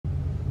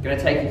I'm going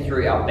to take you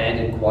through our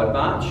banded quad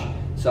march.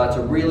 So it's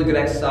a really good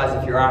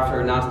exercise if you're after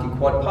a nasty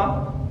quad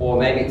pump, or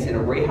maybe it's in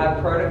a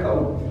rehab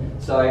protocol.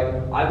 So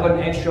I've got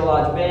an extra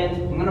large band.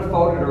 I'm going to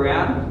fold it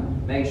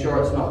around, make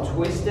sure it's not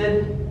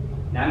twisted.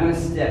 Now I'm going to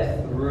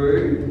step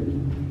through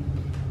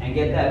and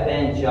get that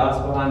band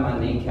just behind my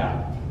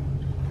kneecap.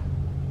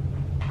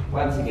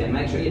 Once again,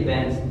 make sure your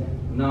band's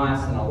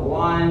nice and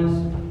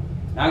aligned.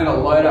 Now I'm going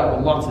to load up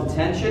with lots of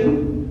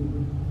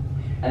tension.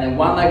 And then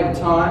one leg at a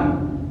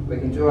time, we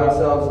can do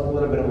ourselves a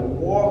little bit of a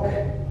walk.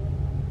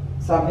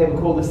 Some people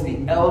call this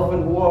the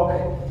elephant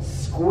walk.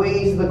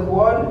 Squeeze the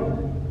quad.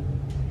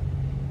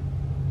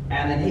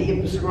 And then hit your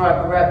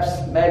prescribed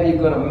reps. Maybe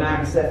you've got a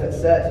max effort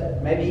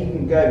set. Maybe you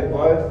can go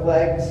both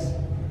legs.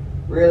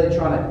 Really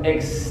trying to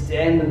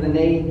extend the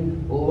knee,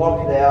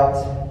 lock it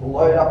out,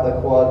 load up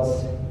the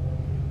quads.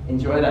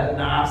 Enjoy that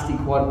nasty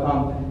quad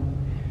pump.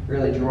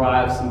 Really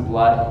drive some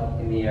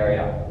blood in the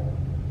area.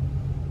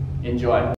 Enjoy.